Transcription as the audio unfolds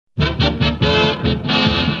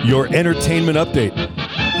your entertainment update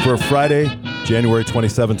for Friday, January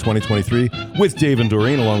 27, 2023, with Dave and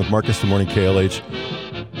Doreen, along with Marcus, the Morning KLH.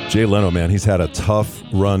 Jay Leno, man, he's had a tough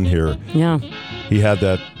run here. Yeah. He had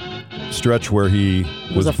that stretch where he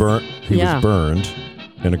was burnt. He was burned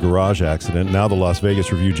in a garage accident. Now the Las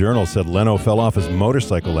Vegas Review-Journal said Leno fell off his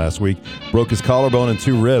motorcycle last week, broke his collarbone and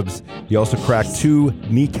 2 ribs. He also cracked 2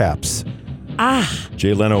 kneecaps.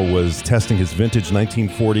 Jay Leno was testing his vintage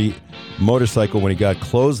 1940 motorcycle when he got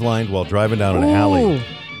clotheslined while driving down an alley.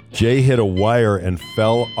 Jay hit a wire and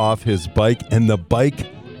fell off his bike, and the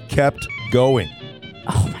bike kept going.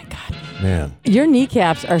 Oh, my God. Man. Your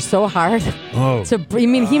kneecaps are so hard.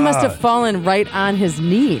 He must have fallen right on his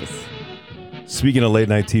knees. Speaking of late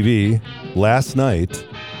night TV, last night,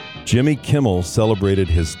 Jimmy Kimmel celebrated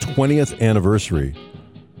his 20th anniversary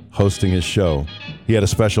hosting his show. He had a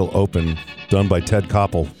special open done by Ted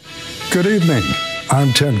Koppel. Good evening.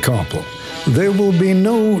 I'm Ted Koppel. There will be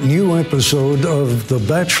no new episode of The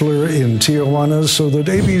Bachelor in Tijuana so that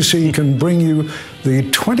ABC can bring you the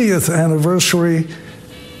 20th anniversary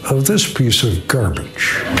of this piece of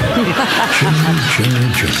garbage.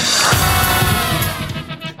 Jimmy.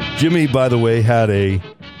 Jimmy, by the way, had a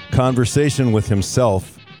conversation with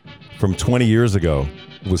himself from 20 years ago.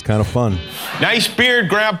 It was kind of fun. Nice beard,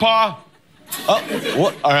 Grandpa. Oh,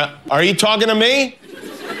 what? Are you talking to me?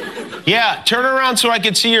 Yeah, turn around so I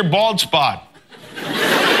can see your bald spot.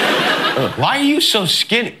 Why are you so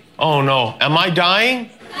skinny? Oh, no. Am I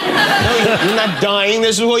dying? No, you're not dying.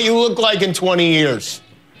 This is what you look like in 20 years.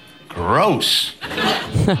 Gross.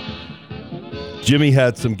 Jimmy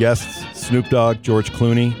had some guests, Snoop Dogg, George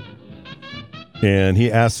Clooney, and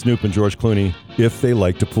he asked Snoop and George Clooney if they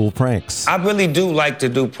like to pull pranks. I really do like to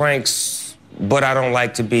do pranks, but I don't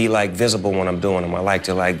like to be visible when I'm doing them. I like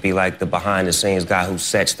to be the behind the scenes guy who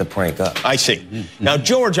sets the prank up. I see. Now,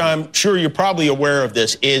 George, I'm sure you're probably aware of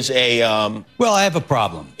this, is a Well, I have a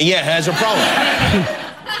problem. Yeah, has a problem.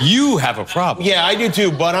 You have a problem. Yeah, I do too,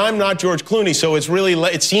 but I'm not George Clooney, so it's really,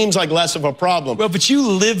 it seems like less of a problem. Well, but you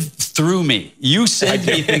live through me. You send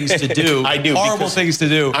me things to do. I do. Horrible things to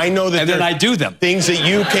do. I know that. And then I do them. Things that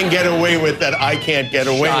you can get away with that I can't get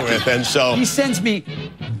away with, and so. He sends me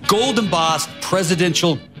gold embossed President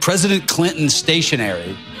Clinton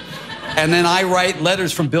stationery, and then I write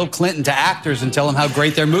letters from Bill Clinton to actors and tell them how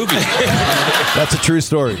great their movie is. That's a true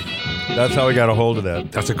story. That's how we got a hold of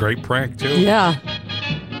that. That's a great prank, too. Yeah.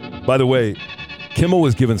 By the way, Kimmel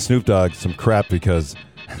was giving Snoop Dogg some crap because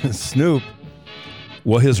Snoop,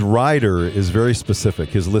 well, his rider is very specific,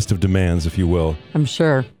 his list of demands, if you will. I'm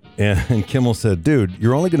sure. And Kimmel said, dude,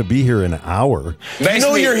 you're only going to be here an hour. I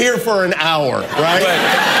know you're here for an hour, right?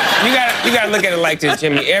 But you gotta look at it like this,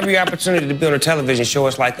 Jimmy. Every opportunity to build a television show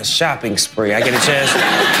is like a shopping spree. I get a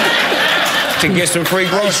chance to get some free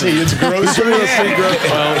groceries. It's grocery.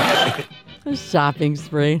 A shopping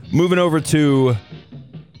spree. Moving over to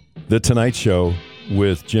The Tonight Show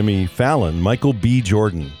with Jimmy Fallon, Michael B.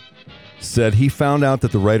 Jordan said he found out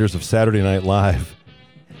that the writers of Saturday Night Live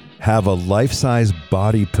have a life-size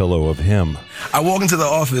body pillow of him. I walk into the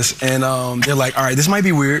office and they're like, all right, this might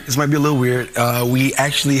be weird. This might be a little weird. We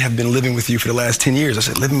actually have been living with you for the last 10 years. I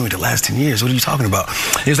said, living with you the last 10 years? What are you talking about?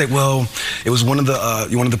 And he was like, well, it was one of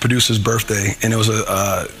the producers' birthday, and it was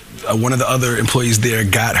one of the other employees there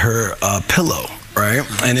got her a pillow. Right?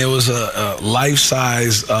 And it was a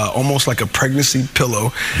life-size, almost like a pregnancy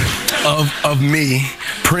pillow of me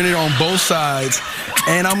printed on both sides.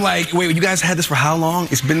 And I'm like, wait, you guys had this for how long?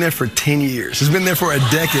 It's been there for 10 years. It's been there for a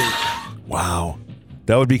decade. Wow.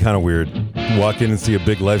 That would be kind of weird. Walk in and see a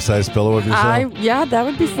big life-size pillow of yourself. Yeah, that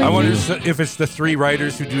would be fun. I wonder if it's the 3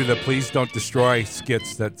 writers who do the Please Don't Destroy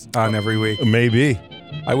skits that's on every week. Maybe.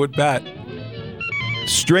 I would bet.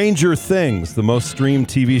 Stranger Things, the most streamed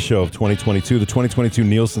TV show of 2022. The 2022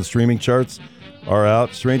 Nielsen streaming charts are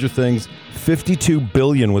out. Stranger Things, 52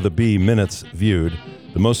 billion with a B minutes viewed.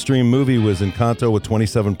 The most streamed movie was Encanto with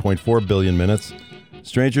 27.4 billion minutes.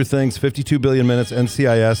 Stranger Things, 52 billion minutes.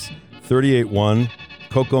 NCIS, 38.1.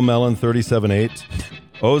 Coco Melon, 37.8.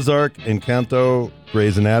 Ozark, Encanto,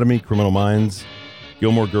 Grey's Anatomy, Criminal Minds,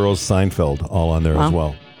 Gilmore Girls, Seinfeld, all on there as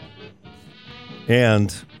well.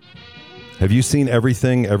 And have you seen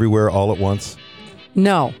Everything, Everywhere, All at Once?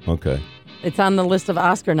 No. Okay. It's on the list of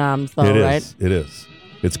Oscar noms, though, right? It is.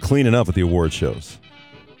 It's cleaning up at the award shows.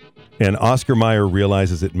 And Oscar Mayer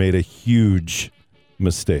realizes it made a huge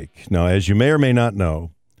mistake. Now, as you may or may not know,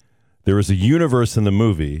 there is a universe in the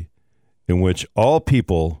movie in which all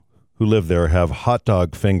people who live there have hot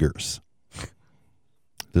dog fingers.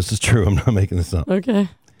 This is true. I'm not making this up. Okay.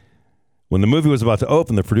 When the movie was about to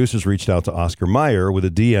open, the producers reached out to Oscar Mayer with a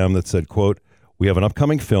DM that said, quote, We have an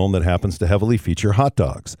upcoming film that happens to heavily feature hot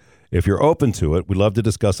dogs. If you're open to it, we'd love to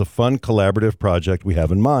discuss a fun collaborative project we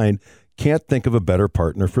have in mind. Can't think of a better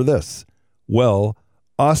partner for this. Well,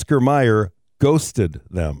 Oscar Mayer ghosted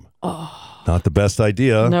them. Oh. Not the best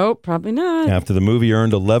idea. Nope, probably not. After the movie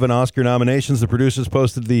earned 11 Oscar nominations, the producers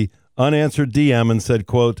posted the unanswered DM and said,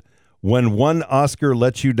 quote, "When one Oscar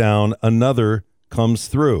lets you down, another comes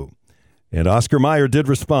through." And Oscar Mayer did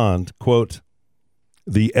respond, quote,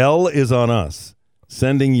 "The L is on us,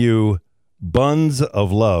 sending you buns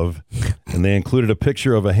of love." And they included a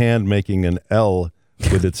picture of a hand making an L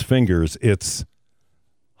with its fingers. It's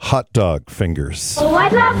hot dog fingers. Oh,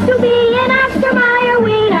 I'd love to be an Oscar Mayer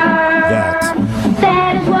wiener.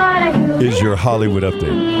 That is what I do. Is your Hollywood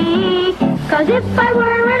update. 'Cause if I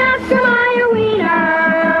were an Oscar Mayer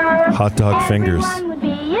wiener, hot dog fingers.